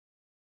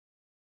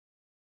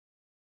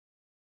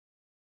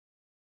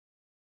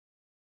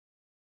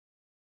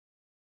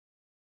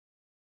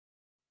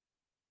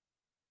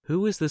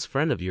Who is this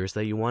friend of yours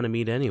that you want to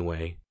meet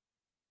anyway?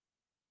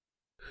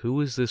 Who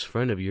is this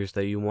friend of yours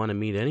that you want to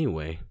meet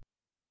anyway?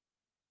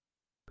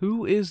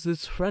 Who is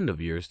this friend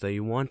of yours that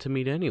you want to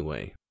meet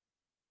anyway?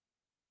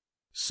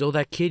 So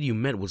that kid you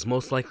met was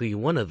most likely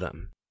one of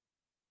them.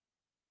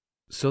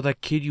 So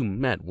that kid you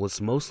met was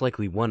most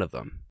likely one of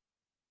them.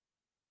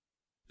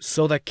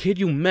 So that kid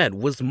you met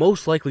was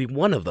most likely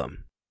one of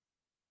them.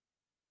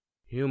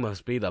 You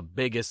must be the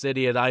biggest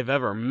idiot I've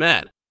ever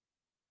met.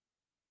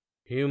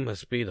 You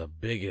must be the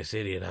biggest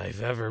idiot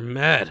I've ever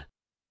met.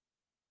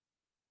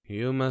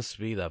 You must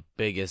be the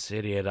biggest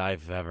idiot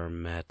I've ever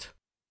met.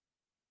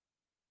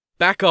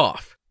 Back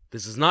off!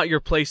 This is not your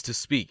place to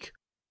speak.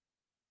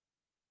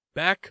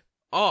 Back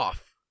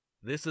off!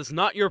 This is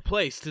not your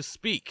place to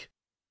speak.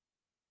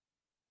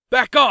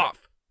 Back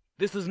off!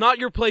 This is not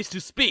your place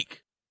to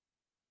speak!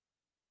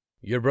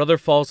 Your brother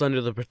falls under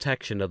the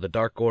protection of the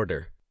Dark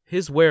Order.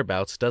 His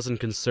whereabouts doesn't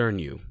concern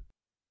you.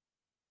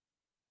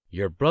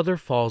 Your brother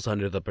falls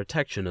under the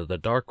protection of the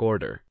Dark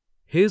Order.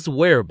 His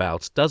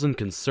whereabouts doesn't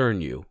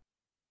concern you.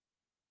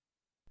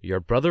 Your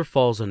brother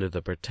falls under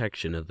the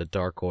protection of the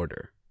Dark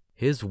Order.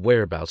 His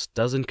whereabouts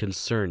doesn't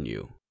concern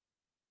you.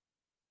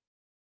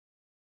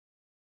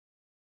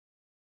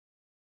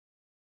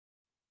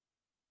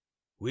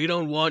 We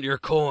don't want your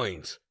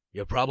coins.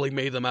 You probably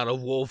made them out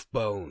of wolf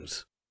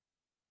bones.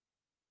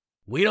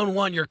 We don't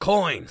want your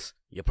coins.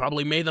 You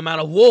probably made them out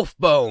of wolf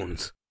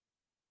bones.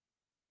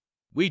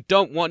 We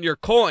don't want your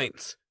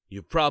coins.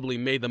 You probably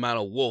made them out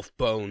of wolf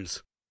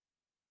bones.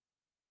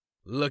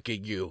 Look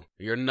at you.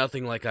 You're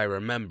nothing like I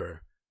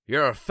remember.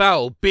 You're a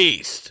foul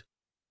beast.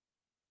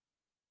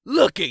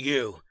 Look at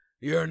you.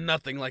 You're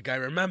nothing like I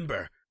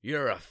remember.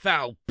 You're a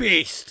foul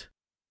beast.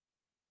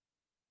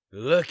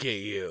 Look at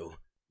you.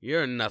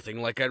 You're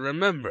nothing like I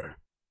remember.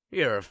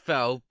 You're a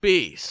foul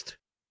beast.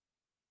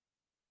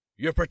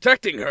 You're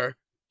protecting her?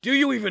 Do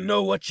you even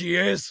know what she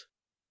is?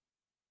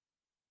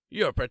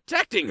 You're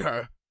protecting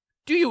her?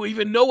 Do you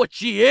even know what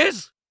she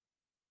is?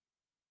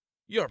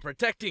 You're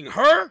protecting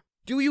her?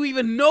 Do you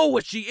even know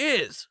what she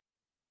is?